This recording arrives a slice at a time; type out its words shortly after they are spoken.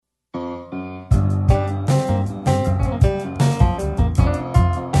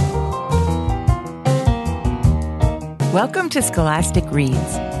Welcome to Scholastic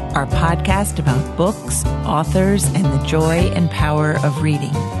Reads, our podcast about books, authors, and the joy and power of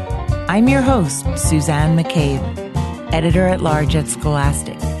reading. I'm your host, Suzanne McCabe, editor-at-large at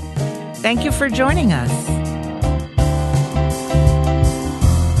Scholastic. Thank you for joining us.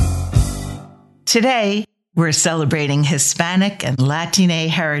 Today, we're celebrating Hispanic and Latine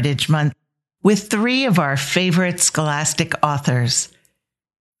Heritage Month with three of our favorite Scholastic authors.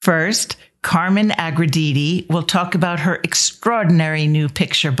 First, Carmen Agradditi will talk about her extraordinary new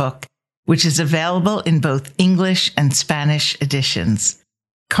picture book, which is available in both English and Spanish editions.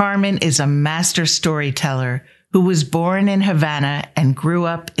 Carmen is a master storyteller who was born in Havana and grew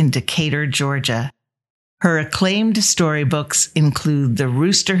up in Decatur, Georgia. Her acclaimed storybooks include The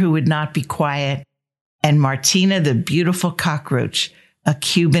Rooster Who Would Not Be Quiet and Martina the Beautiful Cockroach, a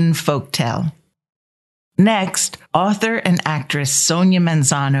Cuban folktale. Next, author and actress Sonia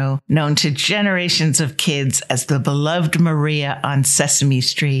Manzano, known to generations of kids as the beloved Maria on Sesame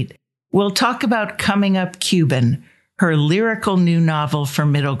Street, will talk about Coming Up Cuban, her lyrical new novel for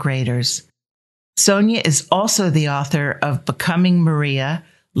middle graders. Sonia is also the author of Becoming Maria,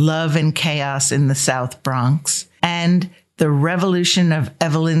 Love and Chaos in the South Bronx, and The Revolution of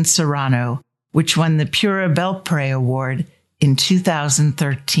Evelyn Serrano, which won the Pura Belpré Award in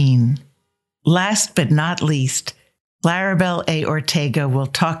 2013. Last but not least, Claribel A. Ortega will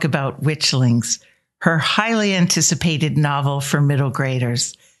talk about Witchlings, her highly anticipated novel for middle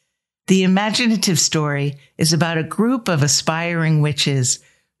graders. The imaginative story is about a group of aspiring witches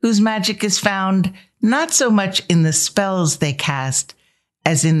whose magic is found not so much in the spells they cast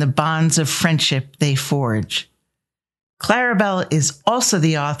as in the bonds of friendship they forge. Claribel is also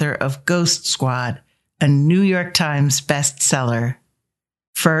the author of Ghost Squad, a New York Times bestseller.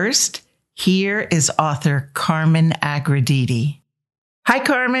 First, here is author Carmen Agradditi. Hi,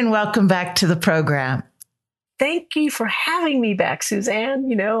 Carmen. Welcome back to the program. Thank you for having me back, Suzanne.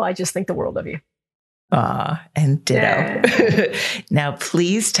 You know, I just think the world of you. And ditto. Yeah. Now,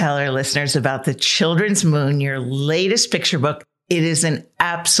 please tell our listeners about The Children's Moon, your latest picture book. It is an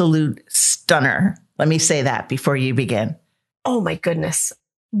absolute stunner. Let me say that before you begin. Oh, my goodness.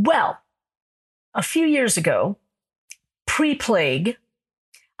 Well, a few years ago, pre-plague,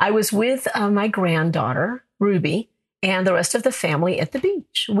 I was with my granddaughter, Ruby, and the rest of the family at the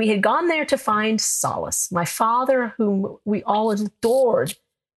beach. We had gone there to find solace. My father, whom we all adored,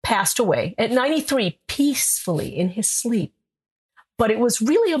 passed away at 93 peacefully in his sleep. But it was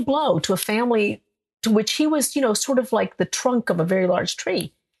really a blow to a family to which he was, sort of like the trunk of a very large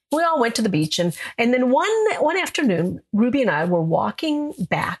tree. We all went to the beach. And then one afternoon, Ruby and I were walking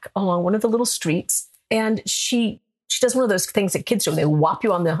back along one of the little streets, and she does one of those things that kids do. They whop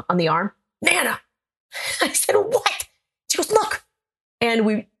you on the arm. Nana. I said, what? She goes, look.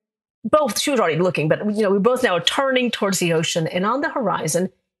 And she was already looking, but we both now are turning towards the ocean. And on the horizon,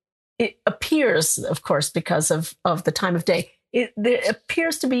 it appears, of course, because of the time of day, there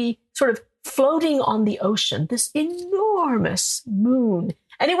appears to be sort of floating on the ocean, this enormous moon.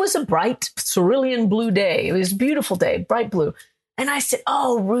 And it was a bright cerulean blue day. It was a beautiful day, bright blue. And I said,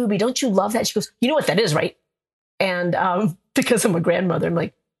 oh, Ruby, don't you love that? She goes, you know what that is, right? And because I'm a grandmother, I'm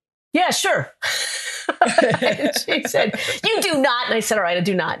like, yeah, sure. And she said, you do not. And I said, all right, I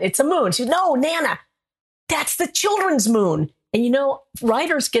do not. It's a moon. She said, no, Nana, that's the children's moon. And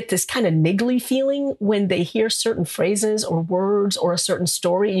writers get this kind of niggly feeling when they hear certain phrases or words or a certain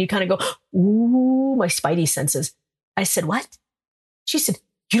story. And you kind of go, ooh, my spidey senses. I said, what? She said,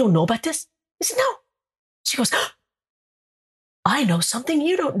 you don't know about this? I said, no. She goes, I know something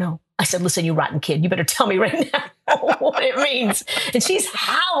you don't know. I said, listen, you rotten kid, you better tell me right now what it means. And she's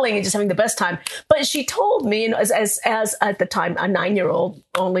howling and just having the best time. But she told me, and as at the time, a 9-year-old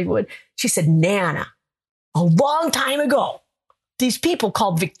only would, she said, Nana, a long time ago, these people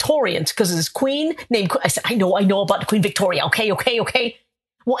called Victorians, because of this queen named, I said, I know about Queen Victoria. Okay.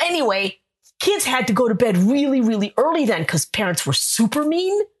 Well, anyway, kids had to go to bed really, really early then because parents were super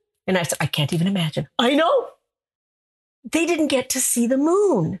mean. And I said, I can't even imagine. I know. They didn't get to see the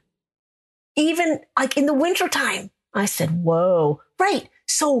moon. Even like in the wintertime. I said, whoa. Right.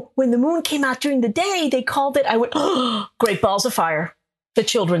 So when the moon came out during the day, they called it, I went, oh, great balls of fire, the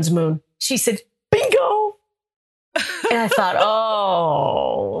children's moon. She said, bingo. And I thought,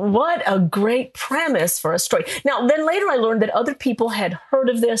 oh, what a great premise for a story. Now, then later I learned that other people had heard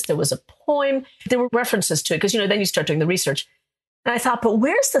of this. There was a poem. There were references to it because, then you start doing the research. And I thought, but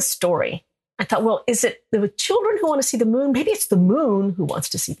where's the story? I thought, well, is it the children who want to see the moon? Maybe it's the moon who wants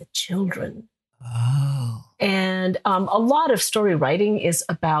to see the children. Oh. And a lot of story writing is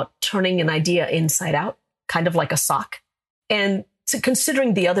about turning an idea inside out, kind of like a sock, and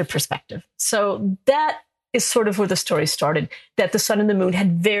considering the other perspective. So that is sort of where the story started, that the sun and the moon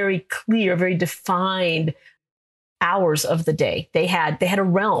had very clear, very defined hours of the day. They had a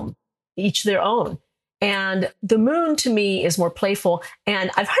realm, each their own. And the moon to me is more playful. And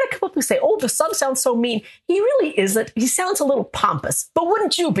I've heard a couple of people say, oh, the sun sounds so mean. He really isn't. He sounds a little pompous. But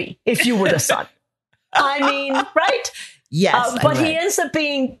wouldn't you be if you were the sun? I mean, right? Yes. But he ends up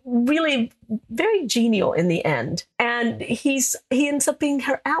being really very genial in the end. And he ends up being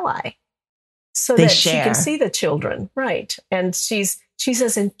her ally so that she can see the children. Right. And she's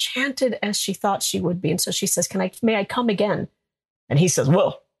as enchanted as she thought she would be. And so she says, may I come again? And he says,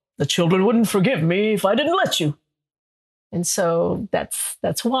 well, the children wouldn't forgive me if I didn't let you. And so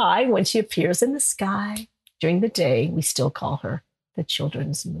that's why when she appears in the sky during the day, we still call her the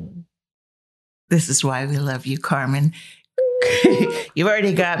children's moon. This is why we love you, Carmen. You've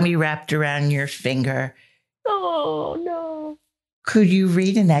already got me wrapped around your finger. Oh, no. Could you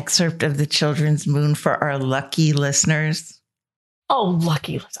read an excerpt of the children's moon for our lucky listeners? Oh,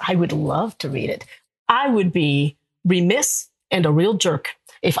 lucky. I would love to read it. I would be remiss and a real jerk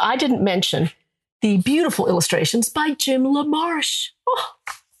if I didn't mention the beautiful illustrations by Jim LaMarche. Oh,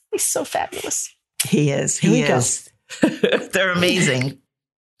 he's so fabulous. He is. He is. They're amazing.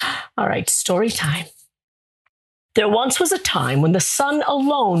 All right, story time. There once was a time when the sun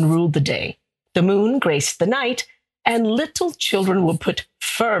alone ruled the day, the moon graced the night, and little children were put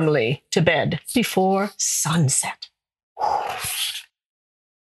firmly to bed before sunset.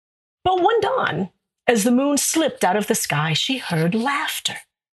 But one dawn, as the moon slipped out of the sky, she heard laughter.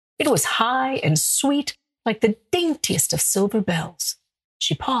 It was high and sweet, like the daintiest of silver bells.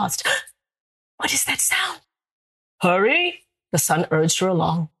 She paused. What is that sound? Hurry, the sun urged her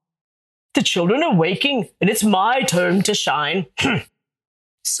along. The children are waking, and it's my turn to shine.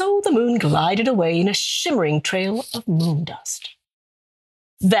 So the moon glided away in a shimmering trail of moon dust.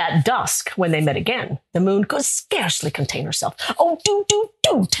 That dusk, when they met again, the moon could scarcely contain herself. Oh,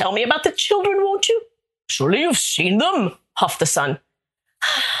 do tell me about the children, won't you? Surely you've seen them, huffed the sun.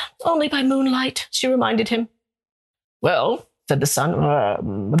 Only by moonlight, she reminded him. Well, said the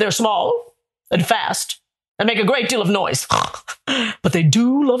sun, they're small and fast and make a great deal of noise. But they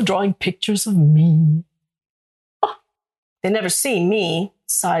do love drawing pictures of me. Oh, they never see me,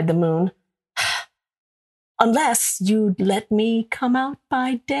 sighed the moon. Unless you'd let me come out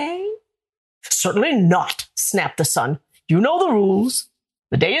by day? Certainly not, snapped the sun. You know the rules.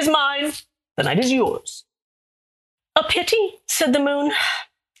 The day is mine, the night is yours. A pity, said the moon.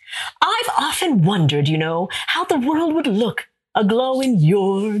 I've often wondered, how the world would look aglow in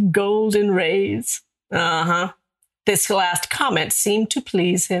your golden rays. Uh-huh. This last comment seemed to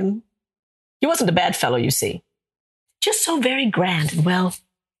please him. He wasn't a bad fellow, you see. Just so very grand and, well,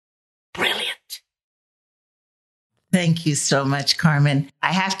 brilliant. Thank you so much, Carmen.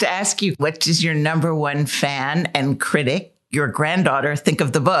 I have to ask you, what does your number one fan and critic, your granddaughter, think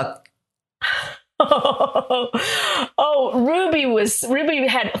of the book? Ruby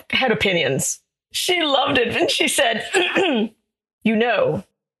had opinions. She loved it. And she said,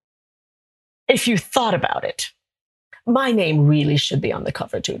 if you thought about it, my name really should be on the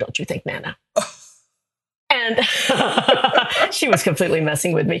cover too, don't you think, Nana? And she was completely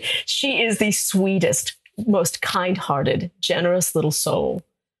messing with me. She is the sweetest, most kind-hearted, generous little soul,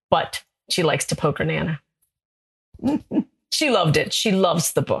 but she likes to poke her Nana. She loved it. She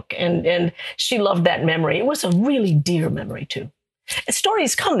loves the book, and she loved that memory. It was a really dear memory, too.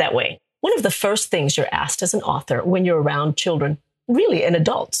 Stories come that way. One of the first things you're asked as an author when you're around children, really, and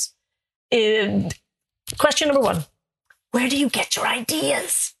adults, question number one, where do you get your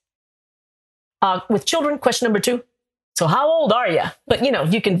ideas? With children, question number two, so how old are you? But,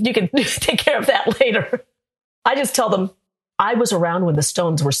 you can take care of that later. I just tell them, I was around when the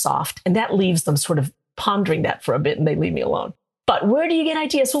Stones were soft, and that leaves them sort of pondering that for a bit, and they leave me alone. But where do you get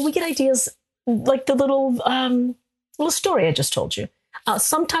ideas? Well, we get ideas like the little story I just told you.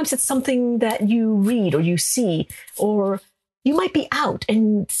 Sometimes it's something that you read or you see, or you might be out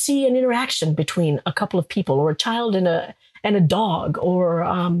and see an interaction between a couple of people, or a child and a dog,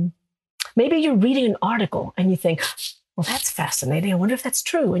 or maybe you're reading an article and you think, well, that's fascinating. I wonder if that's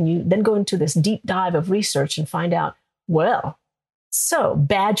true. And you then go into this deep dive of research and find out, well, so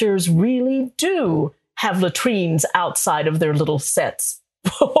badgers really do have latrines outside of their little sets.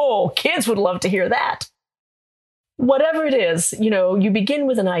 Oh, kids would love to hear that. Whatever it is, you begin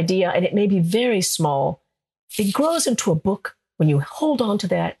with an idea and it may be very small. It grows into a book when you hold on to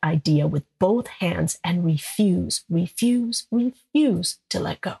that idea with both hands and refuse to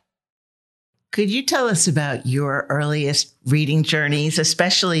let go. Could you tell us about your earliest reading journeys,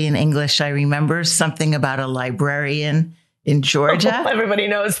 especially in English? I remember something about a librarian in Georgia? Everybody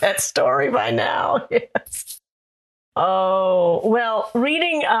knows that story by now. Yes. Oh, well,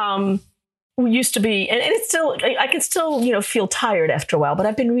 reading used to be, and it's still, I can still, feel tired after a while, but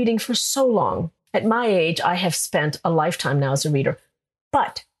I've been reading for so long. At my age, I have spent a lifetime now as a reader.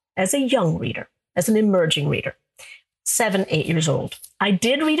 But as a young reader, as an emerging reader, 7, 8 years old, I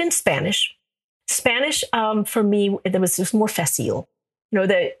did read in Spanish. Spanish, for me, there was just more facile.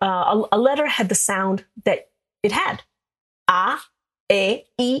 A letter had the sound that it had. A, E,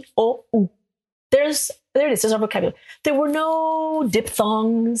 I, O, U. There it is. There's our vocabulary. There were no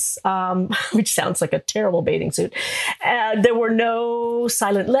diphthongs, which sounds like a terrible bathing suit. There were no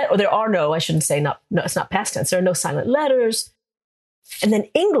silent letters, or there are no, I shouldn't say, no, it's not past tense. There are no silent letters. And then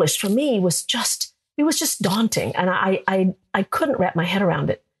English for me was just daunting. And I couldn't wrap my head around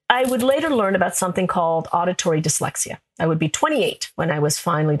it. I would later learn about something called auditory dyslexia. I would be 28 when I was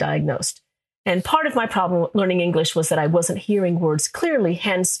finally diagnosed. And part of my problem learning English was that I wasn't hearing words clearly.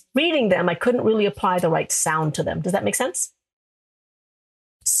 Hence, reading them, I couldn't really apply the right sound to them. Does that make sense?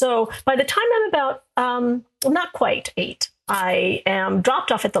 So by the time I'm about, not quite 8, I am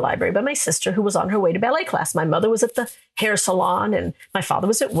dropped off at the library by my sister, who was on her way to ballet class. My mother was at the hair salon and my father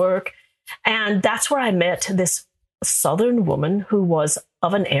was at work. And that's where I met this Southern woman who was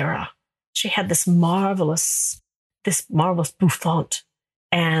of an era. She had this marvelous bouffant.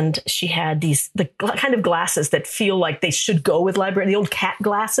 And she had the kind of glasses that feel like they should go with library, the old cat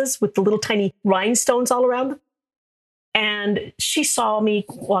glasses with the little tiny rhinestones all around them. And she saw me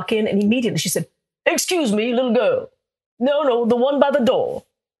walk in and immediately she said, "Excuse me, little girl. No, the one by the door.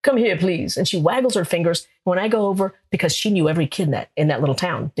 Come here, please." And she waggles her fingers. When I go over, because she knew every kid in that little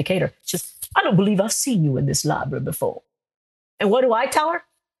town, Decatur, she says, "I don't believe I've seen you in this library before." And what do I tell her?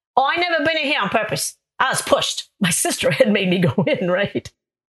 "Oh, I never been in here on purpose. I was pushed. My sister had made me go in, right?"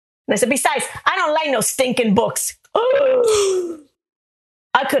 And I said, "Besides, I don't like no stinking books."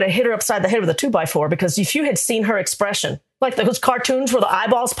 I could have hit her upside the head with a 2x4, because if you had seen her expression, like those cartoons where the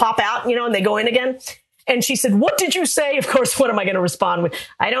eyeballs pop out, and they go in again. And she said, "What did you say?" Of course, what am I going to respond with?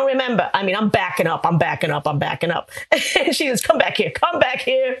 "I don't remember. I mean, I'm backing up. And she says, come back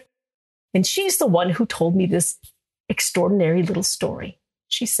here. And she's the one who told me this extraordinary little story.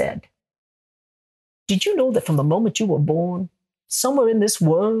 She said, "Did you know that from the moment you were born, somewhere in this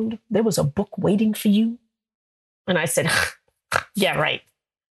world, there was a book waiting for you?" And I said, "Yeah, right.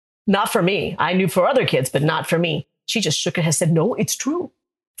 Not for me. I knew for other kids, but not for me." She just shook her head and said, "No, it's true.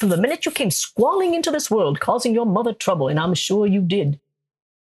 From the minute you came squalling into this world, causing your mother trouble, and I'm sure you did,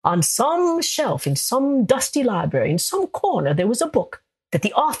 on some shelf in some dusty library, in some corner, there was a book that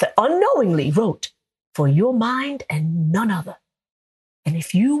the author unknowingly wrote for your mind and none other. And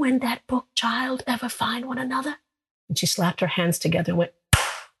if you and that book, child, ever find one another," and she slapped her hands together and went,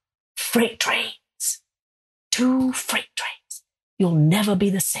 "freight trains, 2 freight trains, you'll never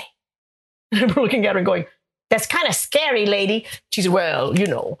be the same." And I'm looking at her and going, "That's kind of scary, lady." She said, "Well,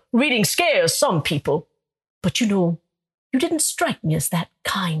 reading scares some people. But you didn't strike me as that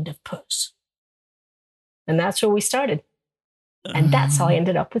kind of person." And that's where we started. And that's how I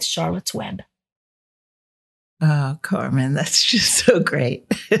ended up with Charlotte's Web. Oh, Carmen, that's just so great.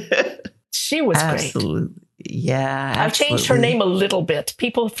 She was absolutely great. Yeah, I've changed her name a little bit.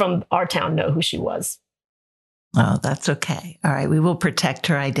 People from our town know who she was. Oh, that's okay. All right. We will protect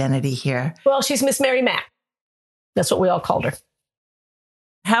her identity here. Well, she's Miss Mary Mack. That's what we all called her.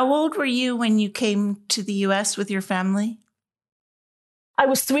 How old were you when you came to the U.S. with your family? I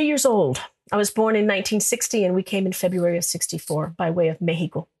was 3 years old. I was born in 1960, and we came in February of 64 by way of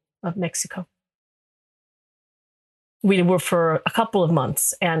Mexico. We were for a couple of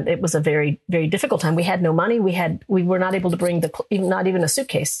months, and it was a very, very difficult time. We had no money. We were not able to bring not even a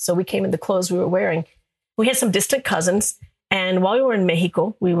suitcase. So we came in the clothes we were wearing. We had some distant cousins, and while we were in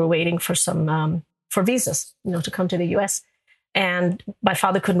Mexico, we were waiting for some for visas, to come to the U.S. And my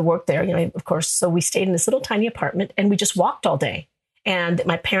father couldn't work there, of course. So we stayed in this little tiny apartment, and we just walked all day. And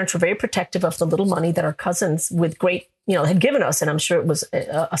my parents were very protective of the little money that our cousins with great, had given us. And I'm sure it was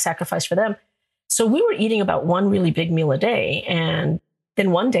a sacrifice for them. So we were eating about one really big meal a day. And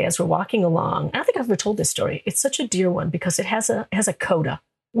then one day as we're walking along, I don't think I've ever told this story. It's such a dear one because it has a coda.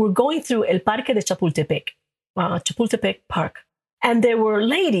 We're going through El Parque de Chapultepec, Chapultepec Park. And there were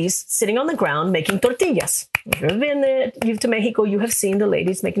ladies sitting on the ground making tortillas. If you've been there to Mexico, you have seen the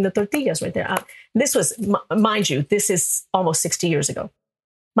ladies making the tortillas right there. This was, mind you, this is almost 60 years ago.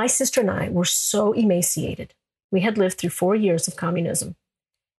 My sister and I were so emaciated. We had lived through 4 years of communism.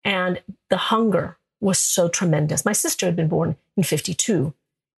 And the hunger was so tremendous. My sister had been born in 1952,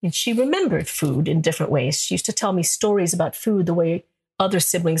 and she remembered food in different ways. She used to tell me stories about food the way other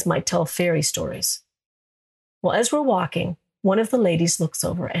siblings might tell fairy stories. Well, as we're walking, one of the ladies looks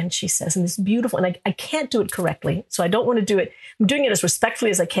over and she says, and this beautiful, and I can't do it correctly, so I don't want to do it. I'm doing it as respectfully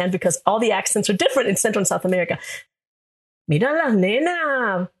as I can because all the accents are different in Central and South America. Mira la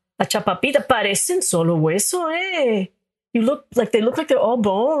nena, la chapapita parecen solo hueso, eh? They look like they're all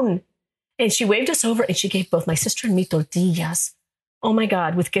bone. And she waved us over and she gave both my sister and me tortillas. Oh my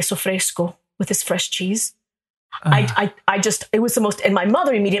God, with queso fresco, with this fresh cheese. I just, it was the most, and my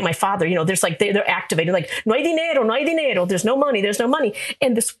mother immediately, my father, there's like, they're activated, like, no hay dinero, there's no money.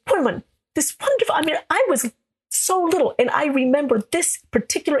 And this woman, this wonderful, I was so little. And I remember this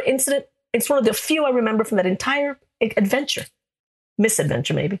particular incident. It's one of the few I remember from that entire adventure,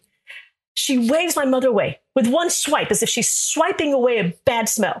 misadventure maybe. She waves my mother away with one swipe, as if she's swiping away a bad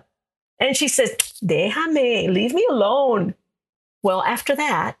smell. And she says, déjame, leave me alone. Well, after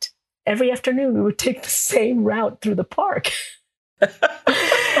that, every afternoon we would take the same route through the park.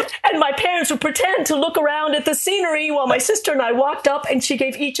 And my parents would pretend to look around at the scenery while my sister and I walked up and she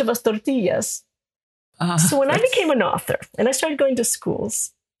gave each of us tortillas. So when I became an author and I started going to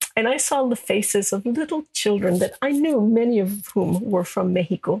schools and I saw the faces of little children that I knew, many of whom were from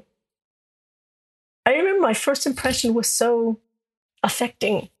Mexico, I remember my first impression was so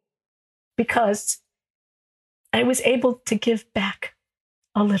affecting because I was able to give back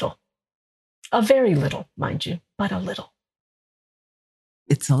a little. A very little, mind you, but a little.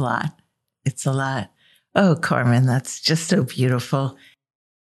 It's a lot. It's a lot. Oh, Carmen, that's just so beautiful.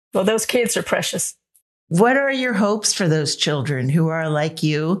 Well, those kids are precious. What are your hopes for those children who are like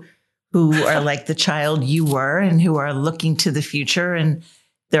you, who are like the child you were, and who are looking to the future? And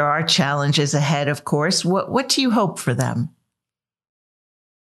there are challenges ahead, of course. What do you hope for them?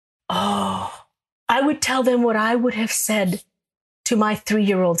 Oh, I would tell them what I would have said to my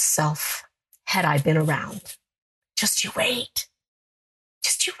 3-year-old self had I been around. Just you wait.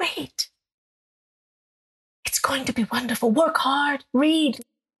 Just you wait. It's going to be wonderful. Work hard, read.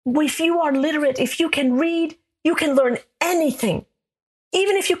 If you are literate, if you can read, you can learn anything,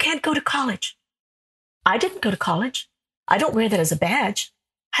 even if you can't go to college. I didn't go to college. I don't wear that as a badge.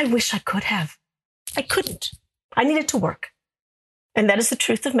 I wish I could have. I couldn't. I needed to work. And that is the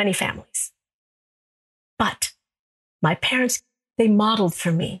truth of many families. But my parents, they modeled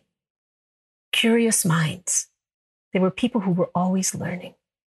for me curious minds. They were people who were always learning.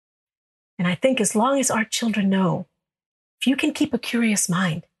 And I think as long as our children know, if you can keep a curious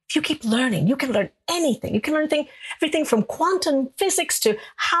mind, if you keep learning, you can learn anything. You can learn everything from quantum physics to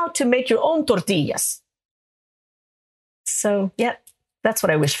how to make your own tortillas. So, yeah, that's what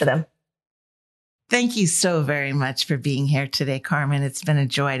I wish for them. Thank you so very much for being here today, Carmen. It's been a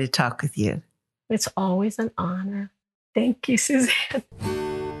joy to talk with you. It's always an honor. Thank you, Suzanne.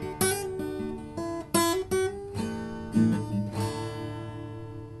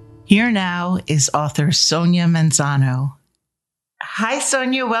 Here now is author Sonia Manzano. Hi,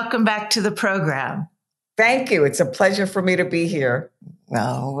 Sonia. Welcome back to the program. Thank you. It's a pleasure for me to be here.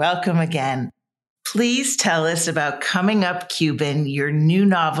 Well, welcome again. Please tell us about Coming Up Cuban, your new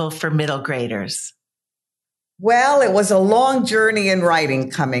novel for middle graders. Well, it was a long journey in writing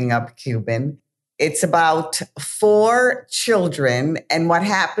Coming Up Cuban. It's about 4 children and what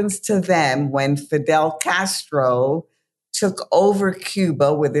happens to them when Fidel Castro took over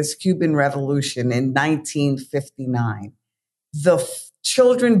Cuba with his Cuban Revolution in 1959. The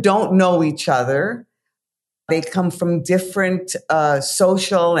children don't know each other. They come from different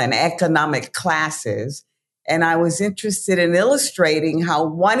social and economic classes. And I was interested in illustrating how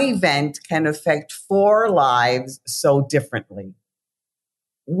one event can affect 4 lives so differently.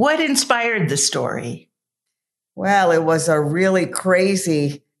 What inspired the story? Well, it was a really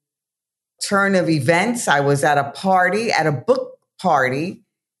crazy turn of events. I was at a book party,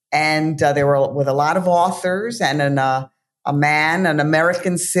 and they were with a lot of authors, and a man, an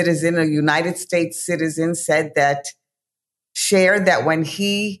American citizen, a United States citizen, shared that when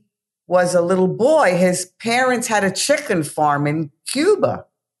he was a little boy, his parents had a chicken farm in Cuba.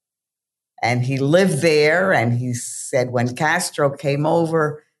 And he lived there, and he said when Castro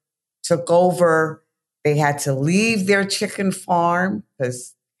took over, they had to leave their chicken farm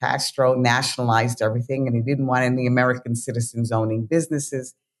because Castro nationalized everything and he didn't want any American citizens owning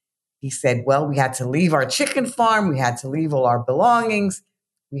businesses. He said, well, we had to leave our chicken farm. We had to leave all our belongings.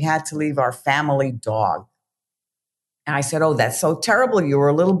 We had to leave our family dog. And I said, oh, that's so terrible. You were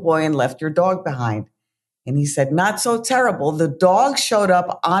a little boy and left your dog behind. And he said, not so terrible. The dog showed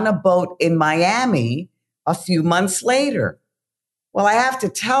up on a boat in Miami a few months later. Well, I have to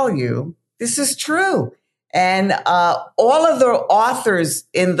tell you, this is true. And all of the authors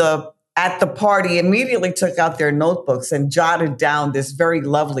at the party immediately took out their notebooks and jotted down this very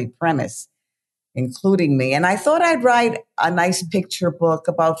lovely premise. including me. And I thought I'd write a nice picture book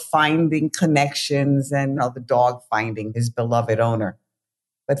about finding connections and the dog finding his beloved owner.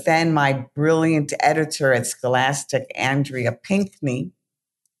 But then my brilliant editor at Scholastic, Andrea Pinkney,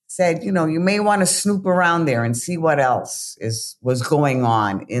 said, you may want to snoop around there and see what else was going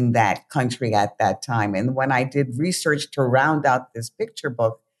on in that country at that time. And when I did research to round out this picture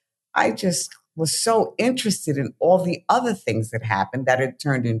book, I just was so interested in all the other things that happened that it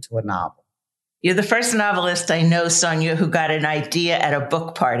turned into a novel. You're the first novelist I know, Sonia, who got an idea at a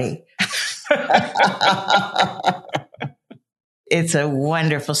book party. It's a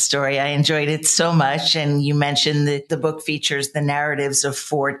wonderful story. I enjoyed it so much. And you mentioned that the book features the narratives of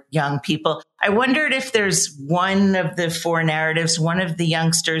 4 young people. I wondered if there's one of the 4 narratives, one of the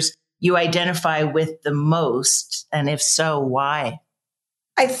youngsters you identify with the most. And if so, why?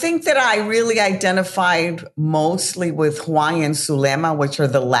 I think that I really identified mostly with Juan and Zulema, which are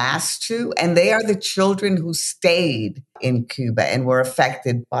the last 2. And they are the children who stayed in Cuba and were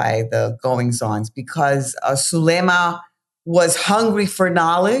affected by the goings-ons because Zulema was hungry for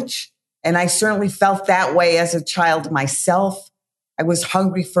knowledge. And I certainly felt that way as a child myself. I was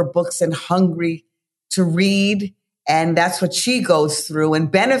hungry for books and hungry to read. And that's what she goes through and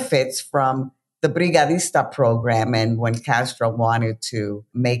benefits from the Brigadista program. And when Castro wanted to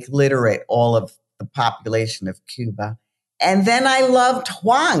make literate all of the population of Cuba. And then I loved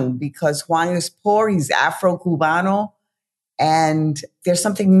Juan because Juan is poor. He's Afro-Cubano. And there's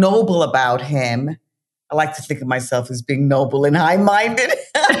something noble about him. I like to think of myself as being noble and high-minded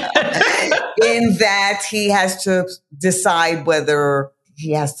in that he has to decide whether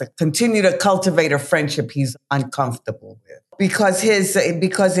he has to continue to cultivate a friendship he's uncomfortable with.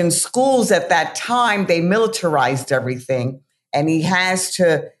 Because in schools at that time, they militarized everything and he has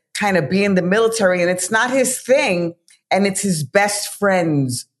to kind of be in the military and it's not his thing and it's his best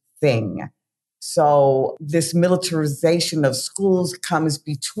friend's thing. So this militarization of schools comes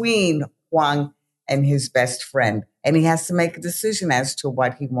between Juan and his best friend. And he has to make a decision as to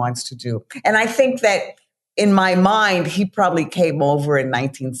what he wants to do. And I think that in my mind, he probably came over in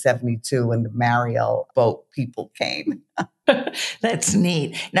 1972 when the Mariel boat people came. That's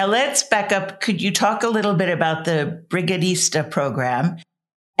neat. Now let's back up. Could you talk a little bit about the Brigadista program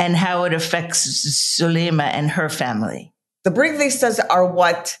and how it affects Zulema and her family? The Brigadistas are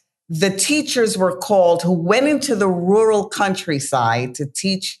what the teachers were called who went into the rural countryside to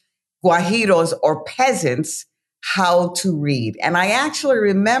teach Guajiros or peasants how to read. And I actually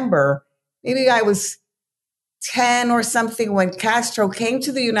remember, maybe I was 10 or something when Castro came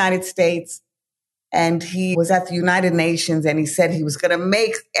to the United States and he was at the United Nations and he said he was going to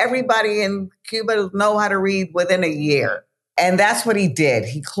make everybody in Cuba know how to read within a year. And that's what he did.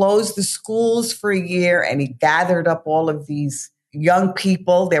 He closed the schools for a year and he gathered up all of these young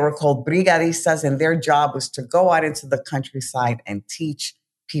people. They were called brigadistas and their job was to go out into the countryside and teach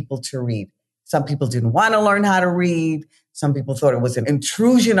people to read. Some people didn't want to learn how to read. Some people thought it was an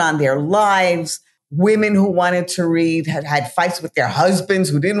intrusion on their lives. Women who wanted to read had fights with their husbands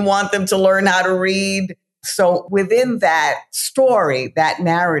who didn't want them to learn how to read. So within that story, that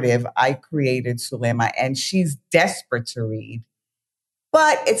narrative, I created Zulema, and she's desperate to read.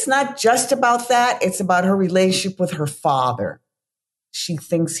 But it's not just about that. It's about her relationship with her father. She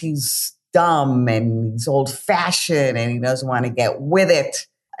thinks he's dumb and he's old-fashioned and he doesn't want to get with it.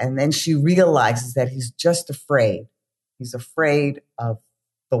 And then she realizes that he's just afraid. He's afraid of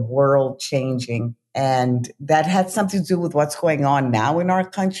the world changing. And that had something to do with what's going on now in our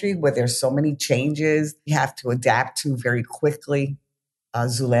country, where there's so many changes you have to adapt to very quickly.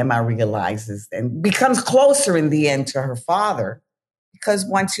 Zulema realizes and becomes closer in the end to her father. Because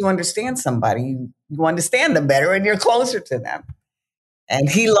once you understand somebody, you understand them better and you're closer to them. And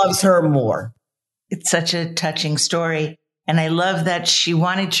he loves her more. It's such a touching story. And I love that she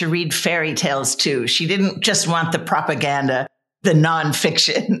wanted to read fairy tales too. She didn't just want the propaganda, the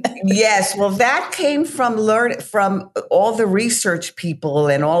nonfiction. Yes. Well, that came from all the research people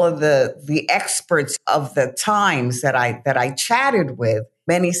and all of the experts of the times that I chatted with.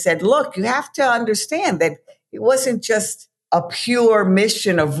 Many said, look, you have to understand that it wasn't just a pure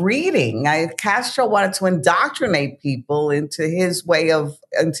mission of reading. Castro wanted to indoctrinate people into his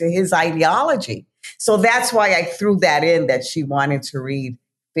ideology. So that's why I threw that in, that she wanted to read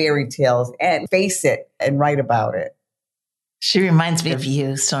fairy tales and face it and write about it. She reminds me of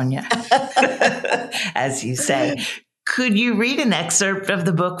you, Sonia, as you say. Could you read an excerpt of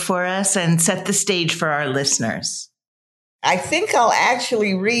the book for us and set the stage for our listeners? I think I'll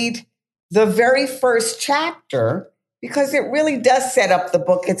actually read the very first chapter because it really does set up the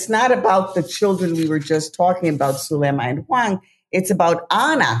book. It's not about the children we were just talking about, Zulema and Juan. It's about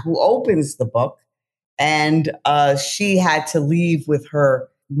Ana, who opens the book, and she had to leave with her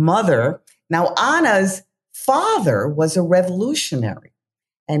mother. Now, Ana's father was a revolutionary,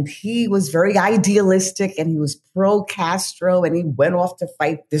 and he was very idealistic, and he was pro-Castro, and he went off to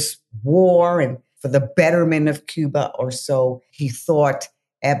fight this war and for the betterment of Cuba, or so he thought.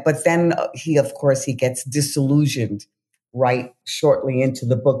 But then he gets disillusioned right shortly into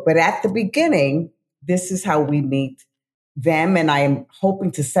the book. But at the beginning, this is how we meet them. And I am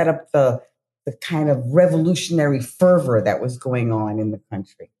hoping to set up the kind of revolutionary fervor that was going on in the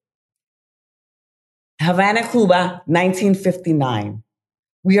country. Havana, Cuba, 1959.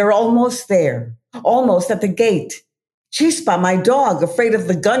 We are almost there, almost at the gate. Chispa, my dog, afraid of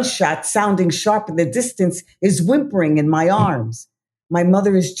the gunshot sounding sharp in the distance, is whimpering in my arms. My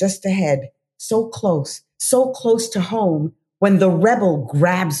mother is just ahead, so close to home, when the rebel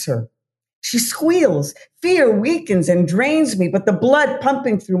grabs her. She squeals. Fear weakens and drains me, but the blood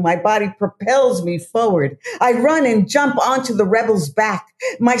pumping through my body propels me forward. I run and jump onto the rebel's back.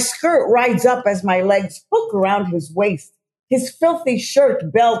 My skirt rides up as my legs hook around his waist. His filthy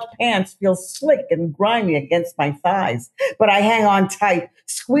shirt, belt, pants feel slick and grimy against my thighs, but I hang on tight,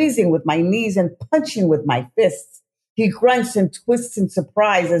 squeezing with my knees and punching with my fists. He grunts and twists in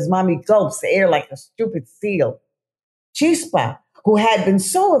surprise as Mommy gulps air like a stupid seal. Chispa, who had been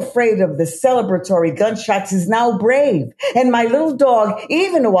so afraid of the celebratory gunshots, is now brave. And my little dog,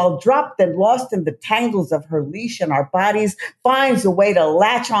 even while dropped and lost in the tangles of her leash and our bodies, finds a way to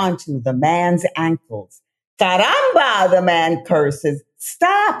latch onto the man's ankles. Caramba, the man curses.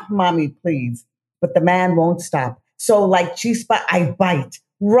 Stop, Mommy pleads. But the man won't stop. So like Chispa, I bite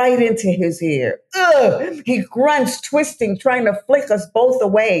right into his ear. Ugh! He grunts, twisting, trying to flick us both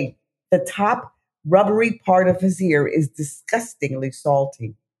away. The top rubbery part of his ear is disgustingly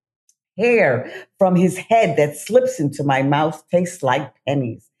salty. Hair from his head that slips into my mouth tastes like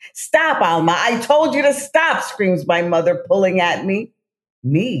pennies. Stop, Alma. I told you to stop, screams my mother, pulling at me.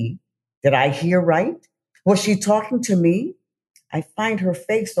 Me? Did I hear right? Was she talking to me? I find her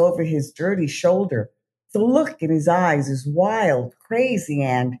face over his dirty shoulder. The look in his eyes is wild, crazy,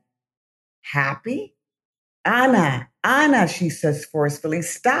 and happy. Ana, she says forcefully,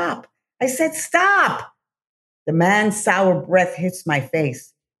 stop. I said, stop. The man's sour breath hits my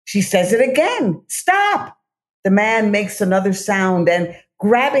face. She says it again, stop. The man makes another sound and,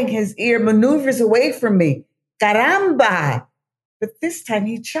 grabbing his ear, maneuvers away from me. Caramba! But this time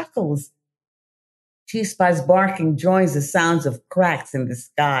he chuckles. Chispa's barking joins the sounds of cracks in the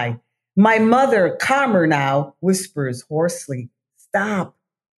sky. My mother, calmer now, whispers hoarsely, stop.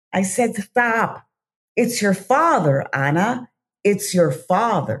 I said, stop. It's your father, Ana. It's your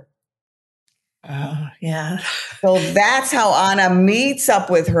father. Oh, yeah. So that's how Ana meets up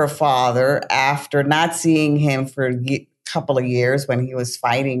with her father after not seeing him for a couple of years when he was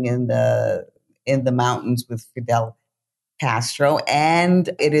fighting in the mountains with Fidel Castro. And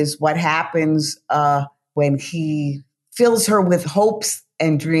it is what happens when he fills her with hopes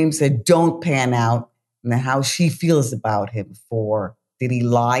and dreams that don't pan out, and how she feels about him. Did he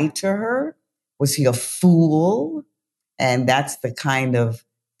lie to her? Was he a fool? And that's the kind of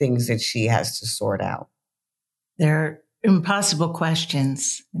things that she has to sort out. They're impossible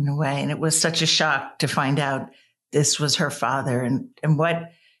questions in a way. And it was such a shock to find out this was her father, and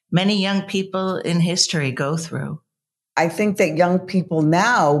what many young people in history go through. I think that young people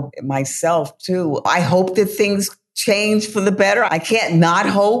now, myself too, I hope that things change for the better. I can't not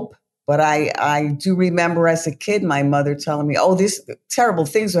hope, but I do remember as a kid, my mother telling me, oh, these terrible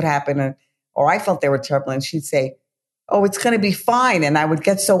things would happen. Or I felt they were terrible. And she'd say, oh, it's going to be fine. And I would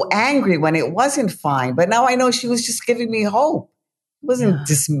get so angry when it wasn't fine. But now I know she was just giving me hope. She wasn't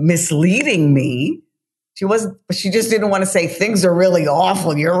just misleading me. She just didn't want to say things are really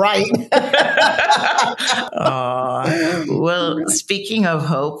awful. You're right. Well, speaking of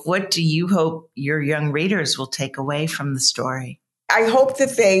hope, what do you hope your young readers will take away from the story? I hope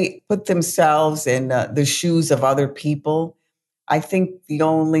that they put themselves in the shoes of other people. I think the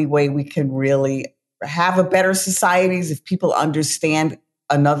only way we can really have a better society is if people understand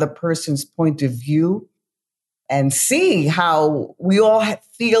another person's point of view and see how we all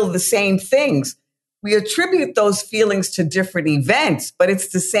feel the same things. We attribute those feelings to different events, but it's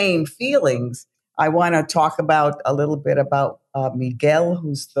the same feelings. I want to talk a little bit about Miguel,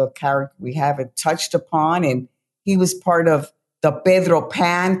 who's the character we haven't touched upon. And he was part of the Pedro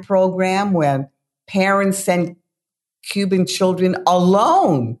Pan program, when parents sent Cuban children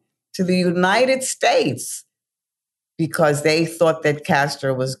alone to the United States because they thought that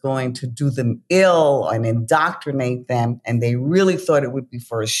Castro was going to do them ill and indoctrinate them. And they really thought it would be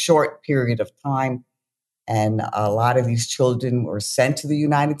for a short period of time. And a lot of these children were sent to the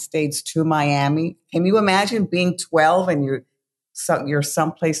United States, to Miami. Can you imagine being 12 and you're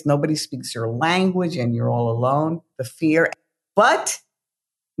someplace nobody speaks your language and you're all alone? The fear. But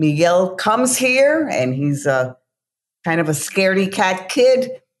Miguel comes here and he's a kind of a scaredy cat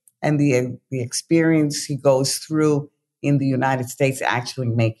kid. And the experience he goes through in the United States actually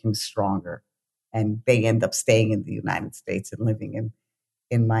make him stronger. And they end up staying in the United States and living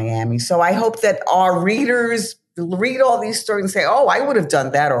in Miami. So I hope that our readers read all these stories and say, oh, I would have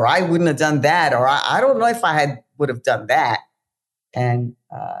done that, or I wouldn't have done that, or I don't know if would have done that. And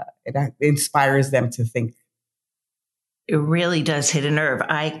it inspires them to think. It really does hit a nerve.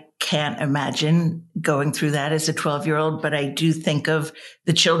 I can't imagine going through that as a 12-year-old, but I do think of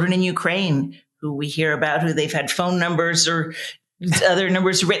the children in Ukraine who we hear about, who they've had phone numbers or other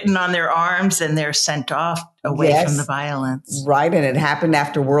numbers written on their arms, and they're sent off away from the violence. Right. And it happened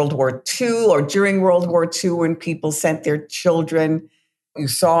after World War II or during World War II when people sent their children. You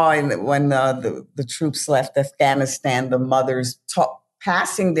saw when the troops left Afghanistan, the mothers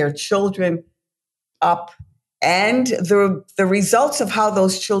passing their children up, and the results of how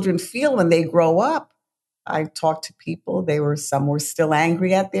those children feel when they grow up. I talked to people. Some were still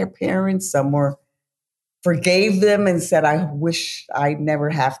angry at their parents. Some forgave them and said, I wish I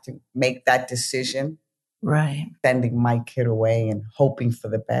never have to make that decision. Right. Sending my kid away and hoping for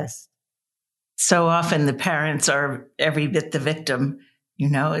the best. So often the parents are every bit the victim. You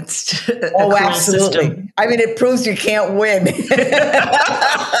know, it's oh, absolutely. System. I mean, it proves you can't win.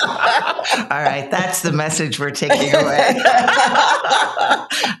 All right. That's the message we're taking away.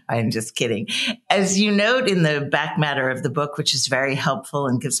 I'm just kidding. As you note in the back matter of the book, which is very helpful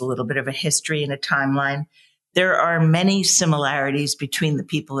and gives a little bit of a history and a timeline, there are many similarities between the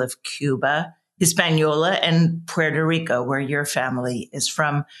people of Cuba, Hispaniola, and Puerto Rico, where your family is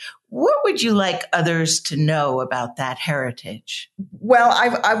from. What would you like others to know about that heritage? Well,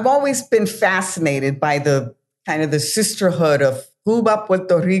 I've always been fascinated by the kind of the sisterhood of Cuba,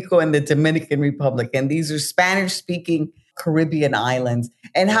 Puerto Rico, and the Dominican Republic. And these are Spanish-speaking Caribbean islands,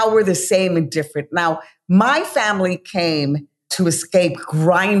 and how we're the same and different. Now, my family came to escape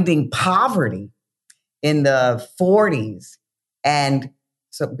grinding poverty in the 40s. And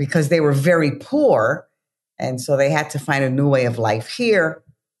so because they were very poor, and so they had to find a new way of life here.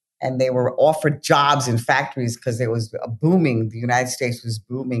 And they were offered jobs in factories because it was booming. The United States was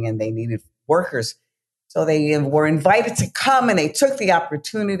booming and they needed workers. So they were invited to come and they took the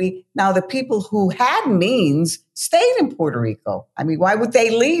opportunity. Now, the people who had means stayed in Puerto Rico. I mean, why would they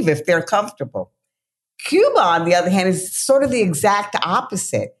leave if they're comfortable? Cuba, on the other hand, is sort of the exact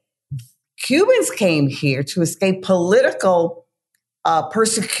opposite. Cubans came here to escape political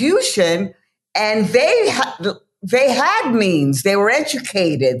persecution, and they had means. They were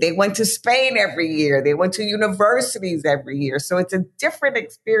educated. They went to Spain every year. They went to universities every year. So it's a different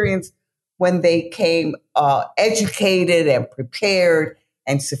experience when they came educated and prepared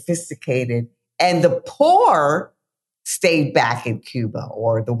and sophisticated. And the poor stayed back in Cuba,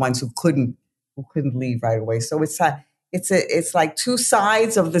 or the ones who couldn't leave right away. So it's like two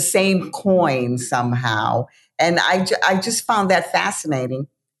sides of the same coin somehow. And I just found that fascinating.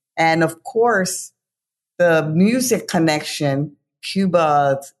 And of course, the music connection,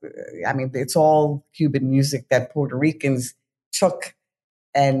 Cuba, I mean, it's all Cuban music that Puerto Ricans took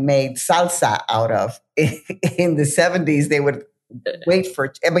and made salsa out of. In the 70s, they would wait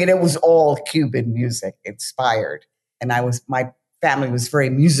for, I mean, it was all Cuban music inspired. And my family was very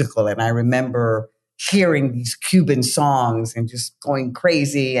musical. And I remember hearing these Cuban songs and just going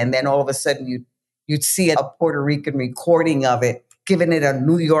crazy. And then all of a sudden you'd see a Puerto Rican recording of it, giving it a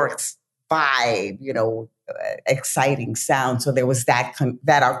New York vibe, exciting sound. So there was that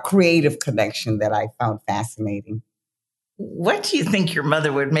our creative connection that I found fascinating. What do you think your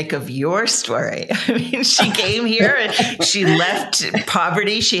mother would make of your story? I mean, she came here and she left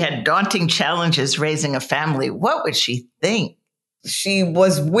poverty. She had daunting challenges raising a family. What would she think? She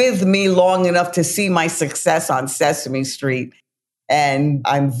was with me long enough to see my success on Sesame Street. And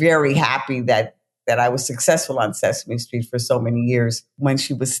I'm very happy that I was successful on Sesame Street for so many years when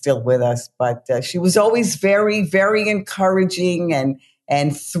she was still with us. But she was always very, very encouraging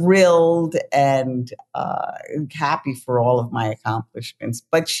and thrilled and happy for all of my accomplishments.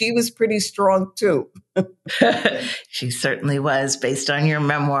 But she was pretty strong too. She certainly was. Based on your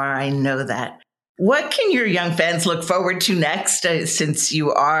memoir, I know that. What can your young fans look forward to next? Since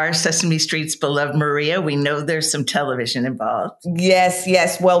you are Sesame Street's beloved Maria, we know there's some television involved.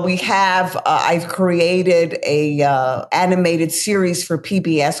 Yes. Well, we have, I've created a animated series for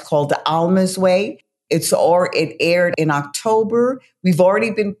PBS called Alma's Way. It aired in October. We've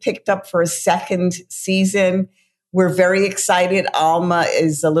already been picked up for a second season. We're very excited. Alma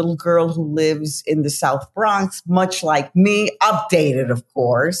is a little girl who lives in the South Bronx, much like me, updated, of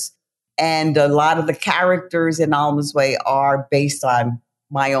course. And a lot of the characters in Alma's Way are based on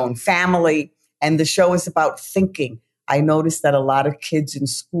my own family. And the show is about thinking. I noticed that a lot of kids in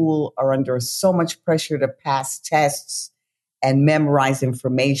school are under so much pressure to pass tests and memorize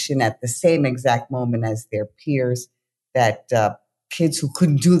information at the same exact moment as their peers, that kids who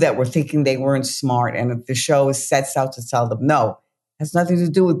couldn't do that were thinking they weren't smart. And the show sets out to tell them, no, it has nothing to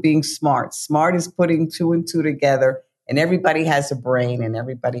do with being smart. Smart is putting two and two together, and everybody has a brain and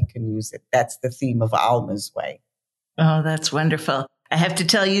everybody can use it. That's the theme of Alma's Way. Oh, that's wonderful. I have to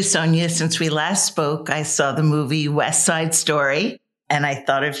tell you, Sonia, since we last spoke, I saw the movie West Side Story. And I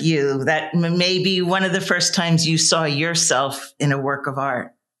thought of you. That may be one of the first times you saw yourself in a work of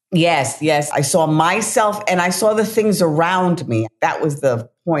art. Yes. I saw myself and I saw the things around me. That was the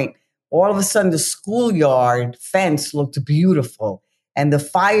point. All of a sudden, the schoolyard fence looked beautiful and the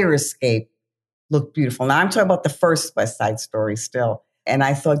fire escape looked beautiful. Now, I'm talking about the first West Side Story still. And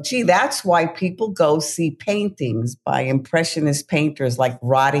I thought, gee, that's why people go see paintings by impressionist painters like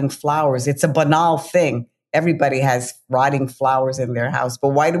rotting flowers. It's a banal thing. Everybody has rotting flowers in their house. But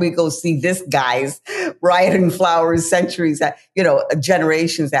why do we go see this guy's rotting flowers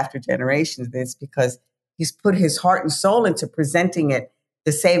generations after generations? It's because he's put his heart and soul into presenting it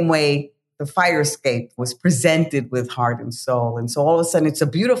the same way the fire escape was presented with heart and soul. And so all of a sudden, it's a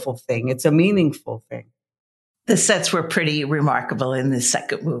beautiful thing. It's a meaningful thing. The sets were pretty remarkable in the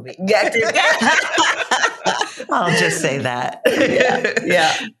second movie. Yeah. I'll just say that.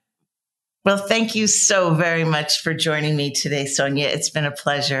 Yeah. Well, thank you so very much for joining me today, Sonia. It's been a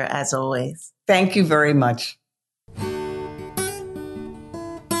pleasure, as always. Thank you very much.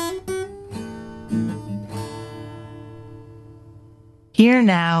 Here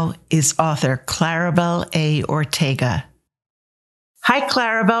now is author Claribel A. Ortega. Hi,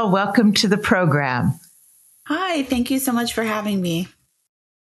 Claribel. Welcome to the program. Hi, thank you so much for having me.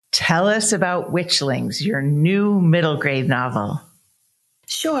 Tell us about Witchlings, your new middle grade novel.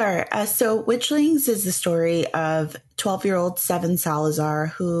 Sure. So Witchlings is the story of 12-year-old Seven Salazar,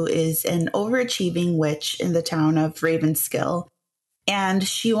 who is an overachieving witch in the town of Ravenskill. And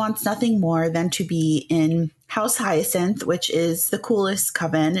she wants nothing more than to be in House Hyacinth, which is the coolest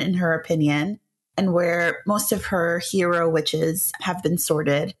coven in her opinion, and where most of her hero witches have been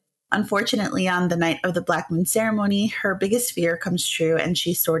sorted. Unfortunately, on the night of the Black Moon ceremony, her biggest fear comes true, and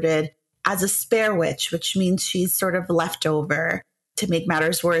she's sorted as a spare witch, which means she's sort of left over. To make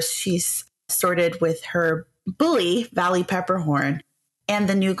matters worse, she's sorted with her bully, Valley Pepperhorn, and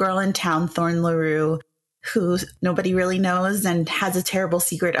the new girl in town, Thorn LaRue, who nobody really knows and has a terrible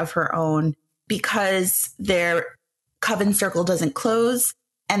secret of her own because their coven circle doesn't close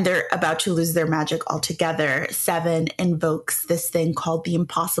and they're about to lose their magic altogether. Seven invokes this thing called the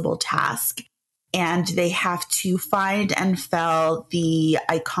Impossible Task, and they have to find and fell the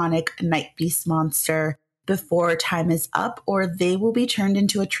iconic Night Beast monster before time is up, or they will be turned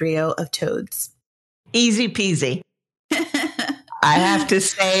into a trio of toads. Easy peasy. I have to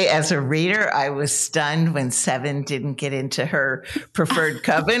say, as a reader, I was stunned when Seven didn't get into her preferred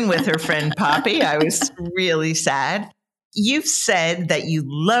coven with her friend Poppy. I was really sad. You've said that you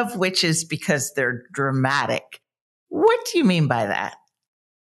love witches because they're dramatic. What do you mean by that?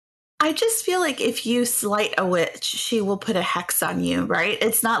 I just feel like if you slight a witch, she will put a hex on you, right?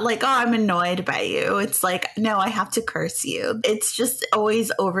 It's not like, oh, I'm annoyed by you. It's like, no, I have to curse you. It's just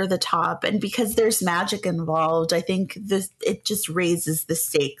always over the top. And because there's magic involved, I think it just raises the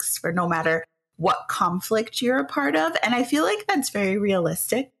stakes for no matter what conflict you're a part of. And I feel like that's very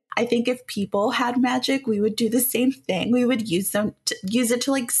realistic. I think if people had magic, we would do the same thing. We would use it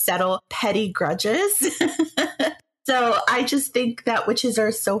to like settle petty grudges. So I just think that witches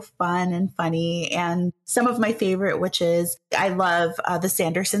are so fun and funny. And some of my favorite witches, I love the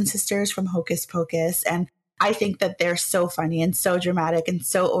Sanderson sisters from Hocus Pocus. And I think that they're so funny and so dramatic and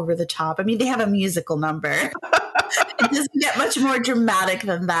so over the top. I mean, they have a musical number. It doesn't get much more dramatic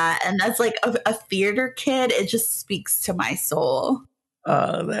than that. And as like a theater kid, it just speaks to my soul.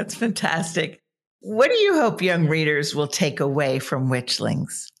 Oh, that's fantastic. What do you hope young readers will take away from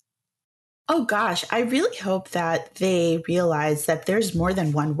Witchlings? Oh gosh, I really hope that they realize that there's more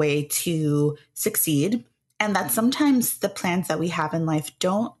than one way to succeed, and that sometimes the plans that we have in life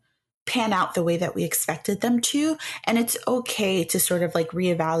don't pan out the way that we expected them to. And it's okay to sort of like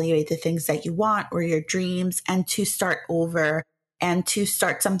reevaluate the things that you want or your dreams and to start over and to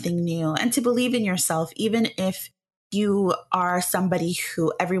start something new and to believe in yourself, even if you are somebody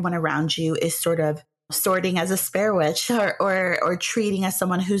who everyone around you is sort of sorting as a spare witch or treating as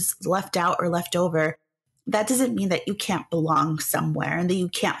someone who's left out or left over, that doesn't mean that you can't belong somewhere and that you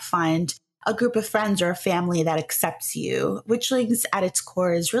can't find a group of friends or a family that accepts you. Witchlings at its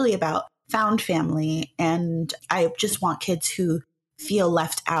core is really about found family. And I just want kids who feel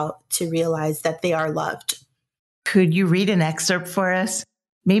left out to realize that they are loved. Could you read an excerpt for us?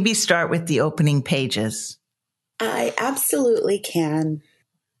 Maybe start with the opening pages. I absolutely can.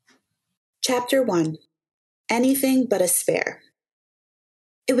 Chapter 1. Anything but a spare.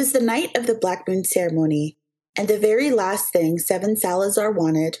 It was the night of the Black Moon ceremony, and the very last thing Seven Salazar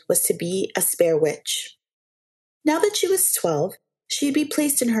wanted was to be a spare witch. Now that she was 12, she'd be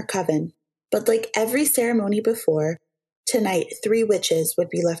placed in her coven, but like every ceremony before, tonight 3 witches would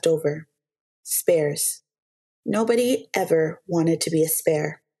be left over. Spares. Nobody ever wanted to be a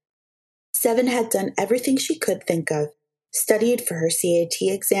spare. Seven had done everything she could think of, studied for her CAT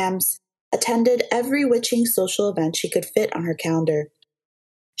exams, attended every witching social event she could fit on her calendar.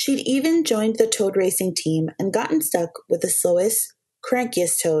 She'd even joined the toad racing team and gotten stuck with the slowest,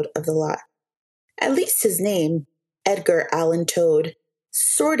 crankiest toad of the lot. At least his name, Edgar Allan Toad,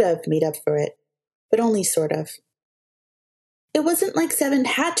 sort of made up for it, but only sort of. It wasn't like Seven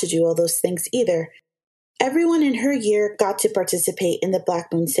had to do all those things either. Everyone in her year got to participate in the Black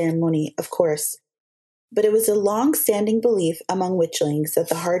Moon ceremony, of course. But it was a long-standing belief among witchlings that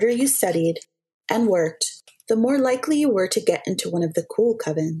the harder you studied and worked, the more likely you were to get into one of the cool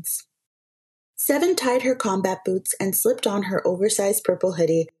covens. Seven tied her combat boots and slipped on her oversized purple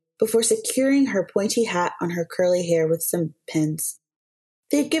hoodie before securing her pointy hat on her curly hair with some pins.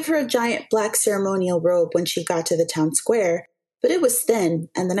 They'd give her a giant black ceremonial robe when she got to the town square, but it was thin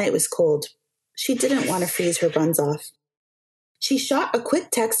and the night was cold. She didn't want to freeze her buns off. She shot a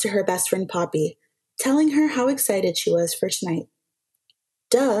quick text to her best friend Poppy, telling her how excited she was for tonight.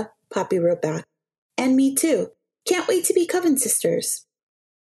 Duh, Poppy wrote back. And me too. Can't wait to be coven sisters.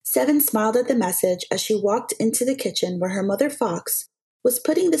 Seven smiled at the message as she walked into the kitchen where her mother Fox was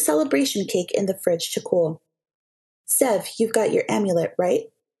putting the celebration cake in the fridge to cool. Sev, you've got your amulet, right?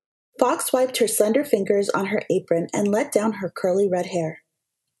 Fox wiped her slender fingers on her apron and let down her curly red hair.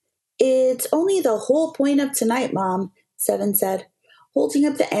 It's only the whole point of tonight, Mom, Seven said, holding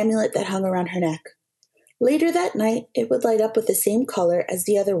up the amulet that hung around her neck. Later that night, it would light up with the same color as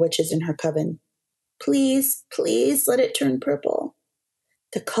the other witches in her coven. Please, please let it turn purple.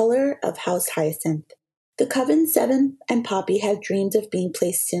 The color of House Hyacinth. The coven Seven and Poppy had dreamed of being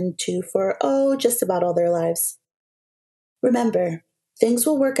placed into for, just about all their lives. Remember, things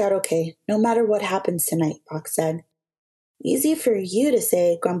will work out okay, no matter what happens tonight, Fox said. Easy for you to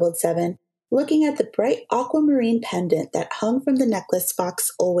say, grumbled Seven, looking at the bright aquamarine pendant that hung from the necklace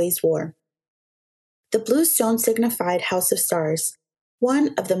Fox always wore. The blue stone signified House of Stars,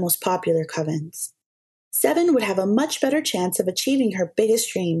 one of the most popular covens. Seven would have a much better chance of achieving her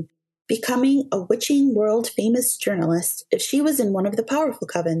biggest dream, becoming a witching world-famous journalist, if she was in one of the powerful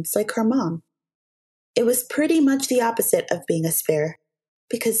covens like her mom. It was pretty much the opposite of being a spare,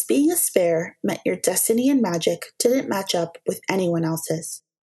 because being a spare meant your destiny and magic didn't match up with anyone else's.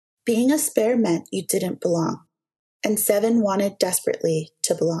 Being a spare meant you didn't belong, and Seven wanted desperately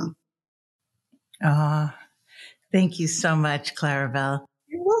to belong. Thank you so much, Clarabelle.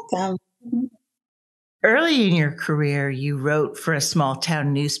 You're welcome. Early in your career, you wrote for a small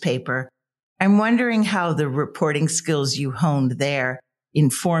town newspaper. I'm wondering how the reporting skills you honed there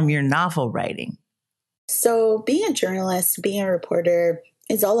inform your novel writing. So being a journalist, being a reporter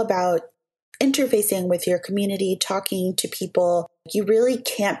is all about interfacing with your community, talking to people. You really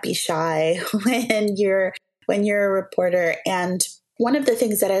can't be shy when you're a reporter. And one of the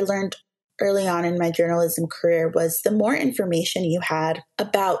things that I learned early on in my journalism career was the more information you had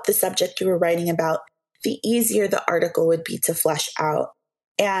about the subject you were writing about, the easier the article would be to flesh out.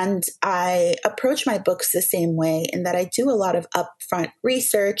 And I approach my books the same way in that I do a lot of upfront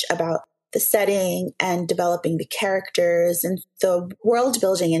research about the setting and developing the characters and the world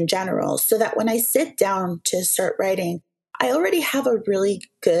building in general, so that when I sit down to start writing, I already have a really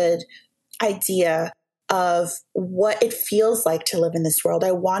good idea of what it feels like to live in this world.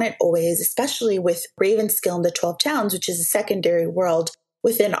 I want it always, especially with Ravenskill and the 12 Towns, which is a secondary world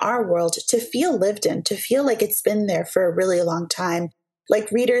within our world, to feel lived in, to feel like it's been there for a really long time.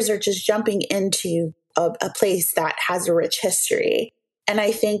 Like readers are just jumping into a place that has a rich history. And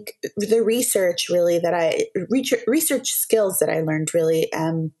I think the research skills that I learned really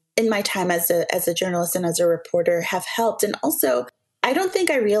in my time as a journalist and as a reporter have helped. And also, I don't think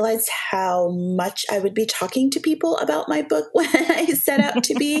I realized how much I would be talking to people about my book when I set out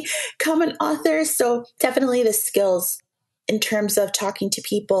to become an author. So definitely the skills in terms of talking to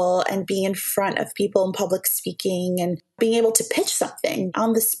people and being in front of people and public speaking and being able to pitch something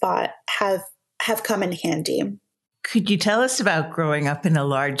on the spot have come in handy. Could you tell us about growing up in a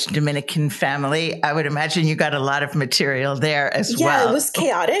large Dominican family? I would imagine you got a lot of material there as well. Yeah, it was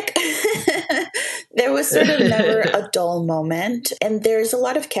chaotic. There was sort of never a dull moment. And there's a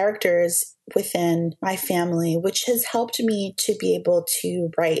lot of characters within my family, which has helped me to be able to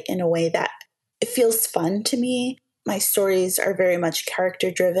write in a way that it feels fun to me. My stories are very much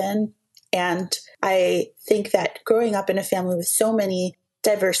character driven. And I think that growing up in a family with so many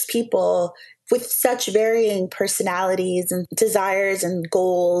diverse people with such varying personalities and desires and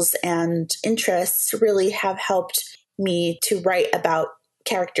goals and interests really have helped me to write about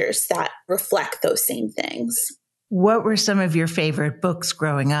characters that reflect those same things. What were some of your favorite books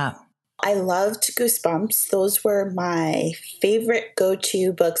growing up? I loved Goosebumps. Those were my favorite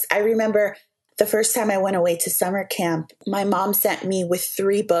go-to books. I remember the first time I went away to summer camp, my mom sent me with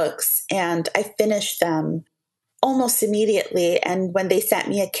 3 books and I finished them almost immediately. And when they sent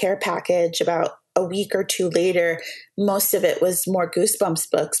me a care package about a week or 2 later, most of it was more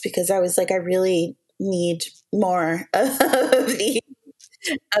Goosebumps books because I was like, I really need more of these.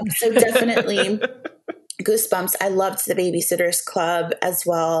 So definitely Goosebumps. I loved The Babysitter's Club as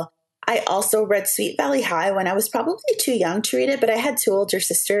well. I also read Sweet Valley High when I was probably too young to read it, but I had 2 older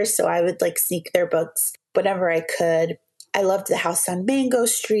sisters, so I would like sneak their books whenever I could. I loved The House on Mango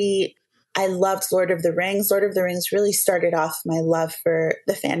Street. I loved Lord of the Rings. Lord of the Rings really started off my love for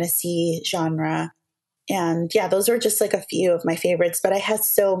the fantasy genre. And yeah, those were just like a few of my favorites, but I had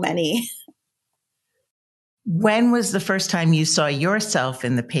so many. When was the first time you saw yourself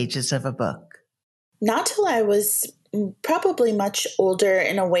in the pages of a book? Not till I was probably much older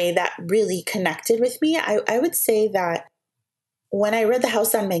in a way that really connected with me. I would say that when I read The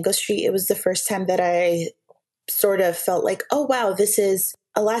House on Mango Street, it was the first time that I sort of felt like, oh, wow, this is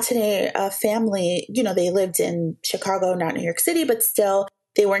a Latine family. You know, they lived in Chicago, not New York City, but still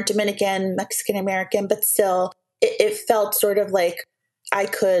they weren't Dominican, Mexican American, but still it felt sort of like I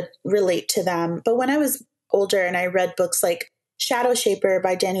could relate to them. But when I was older and I read books like Shadow Shaper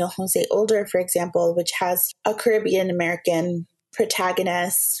by Daniel Jose Older, for example, which has a Caribbean American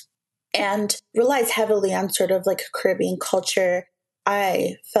protagonist and relies heavily on sort of like Caribbean culture,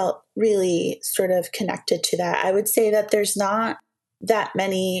 I felt really sort of connected to that. I would say that there's not that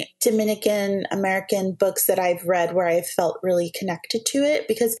many Dominican American books that I've read where I've felt really connected to it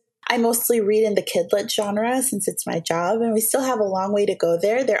because I mostly read in the kidlit genre since it's my job, and we still have a long way to go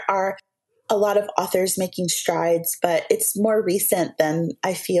there. There are a lot of authors making strides, but it's more recent than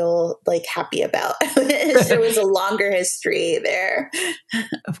I feel like happy about. There was a longer history there.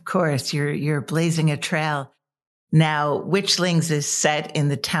 Of course, you're blazing a trail. Now, Witchlings is set in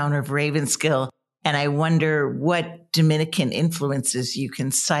the town of Ravenskill, and I wonder what Dominican influences you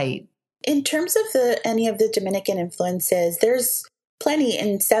can cite. In terms of any of the Dominican influences, there's plenty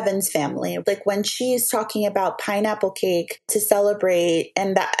in Seven's family. Like when she's talking about pineapple cake to celebrate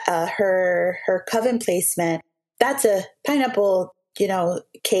and her coven placement, that's a pineapple,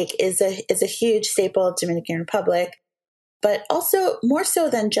 cake is a huge staple of Dominican Republic. But also more so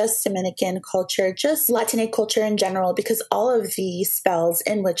than just Dominican culture, just Latine culture in general, because all of the spells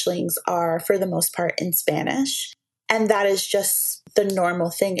in Witchlings are, for the most part, in Spanish. And that is just the normal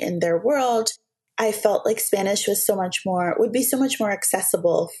thing in their world. I felt like Spanish would be so much more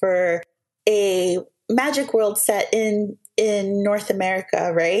accessible for a magic world set in North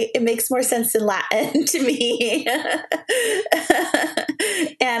America, right? It makes more sense in Latin to me.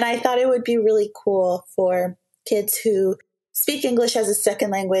 And I thought it would be really cool for kids who speak English as a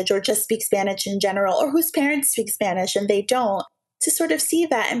second language or just speak Spanish in general, or whose parents speak Spanish and they don't, to sort of see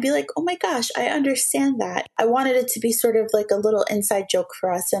that and be like, oh my gosh, I understand that. I wanted it to be sort of like a little inside joke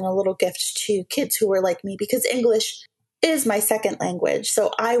for us and a little gift to kids who were like me, because English is my second language.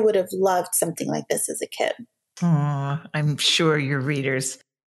 So I would have loved something like this as a kid. Oh, I'm sure your readers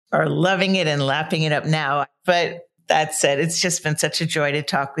are loving it and lapping it up now. But that said, it's just been such a joy to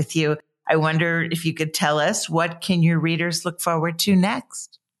talk with you. I wonder if you could tell us, what can your readers look forward to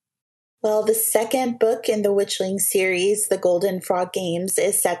next? Well, the second book in the Witchling series, The Golden Frog Games,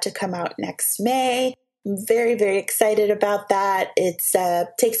 is set to come out next May. I'm very, very excited about that. It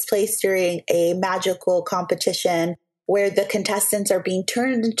takes place during a magical competition where the contestants are being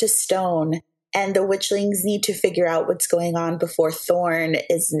turned into stone, and the Witchlings need to figure out what's going on before Thorn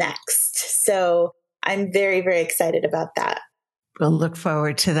is next. So I'm very, very excited about that. We'll look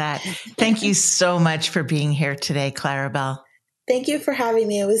forward to that. Thank you so much for being here today, Claribel. Thank you for having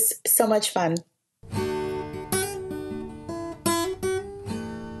me. It was so much fun.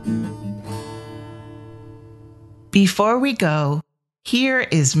 Before we go, here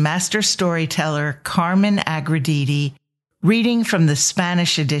is master storyteller Carmen Agrediti reading from the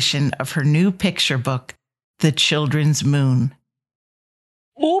Spanish edition of her new picture book, The Children's Moon.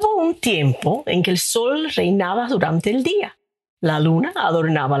 Hubo un tiempo en que el sol reinaba durante el día, la luna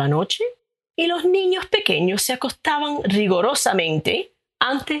adornaba la noche y los niños pequeños se acostaban rigorosamente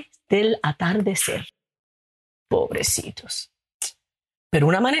antes del atardecer. Pobrecitos. Pero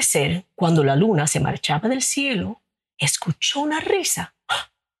un amanecer, cuando la luna se marchaba del cielo, escuchó una risa.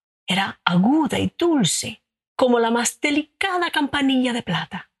 Era aguda y dulce, como la más delicada campanilla de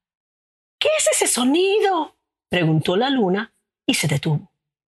plata. ¿Qué es ese sonido?, preguntó la luna y se detuvo.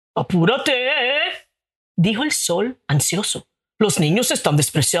 ¡Apúrate!, dijo el sol, ansioso. Los niños se están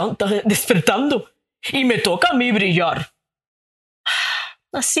despertando y me toca a mí brillar.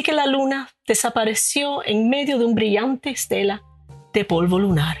 Así que la luna desapareció en medio de un brillante estela de polvo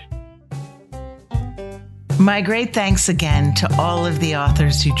lunar. My great thanks again to all of the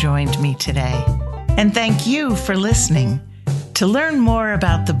authors who joined me today. And thank you for listening. To learn more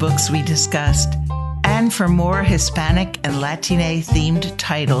about the books we discussed and for more Hispanic and Latine-themed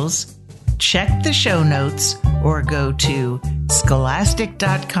titles, check the show notes or go to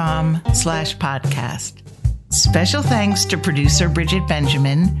scholastic.com/podcast. Special thanks to producer Bridget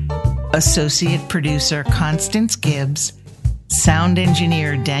Benjamin, associate producer Constance Gibbs, sound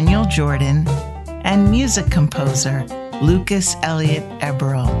engineer Daniel Jordan, and music composer Lucas Elliott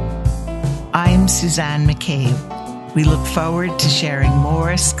Eberl. I'm Suzanne McCabe. We look forward to sharing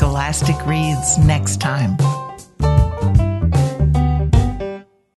more Scholastic Reads next time.